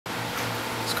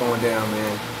going down,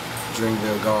 man.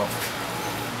 Dreamville Golf.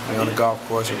 We're on the golf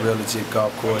course, a real legit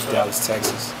golf course, Dallas,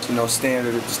 Texas. You know,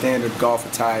 standard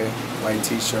golf attire, white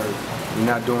t-shirt. We're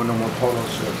not doing no more polo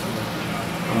shirts.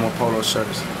 No more polo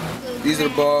shirts. These are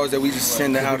the balls that we just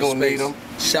send to outer space.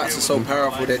 Shots are so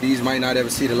powerful that these might not ever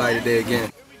see the light of day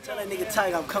again. Tell that nigga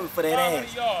Tiger I'm coming for that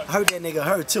ass. I heard that nigga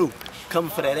hurt too.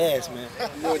 Coming for that ass, man.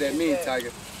 You know what that means,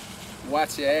 Tiger.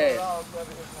 Watch your ass.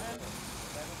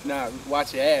 Nah,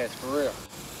 watch your ass, for real.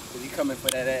 Cause he coming for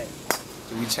that ass.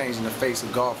 So we changing the face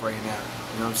of golf right now.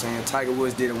 You know what I'm saying? Tiger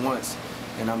Woods did it once,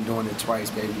 and I'm doing it twice,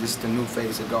 baby. This is the new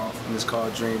face of golf, and it's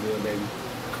called Dreamville, baby.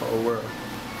 Cold world.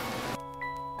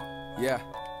 Yeah.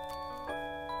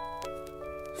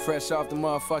 Fresh off the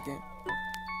motherfucking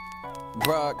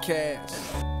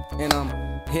broadcast. And I'm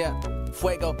here.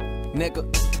 Fuego, nigga.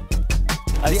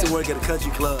 I used to work at a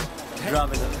country club,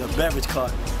 driving the beverage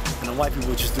cart, and the white people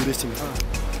would just do this to me.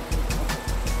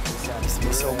 I used to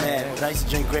be so mad, but I used to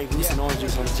drink Grey Goose and orange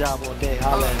juice on the job all day.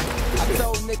 Holla at me. I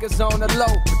told niggas on the low,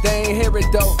 but they ain't hear it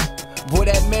though. Boy,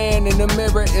 that man in the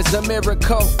mirror is a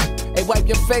miracle. Hey, wipe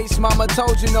your face, mama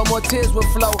told you no more tears would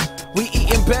flow. We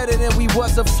eating better than we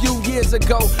was a few years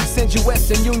ago. Send you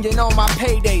Western Union on my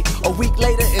payday. A week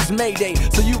later it's Mayday.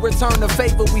 So you return the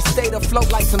favor, we stayed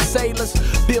afloat like some sailors.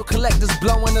 Bill collectors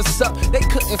blowing us up, they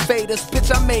couldn't fade us.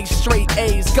 Bitch, I made straight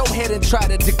A's. Go ahead and try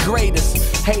to degrade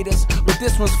us. Haters, but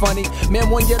this one's funny. Man,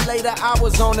 1 year later I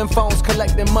was on them phones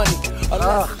collecting money.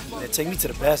 Man, take me to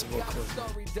the basketball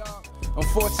court.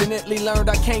 Unfortunately learned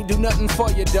I can't do nothing for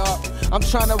you, dog. I'm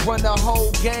trying to run the whole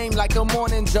game like a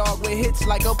morning jog with hits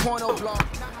like a porno blog.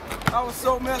 I was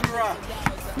so mesmerized.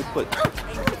 You put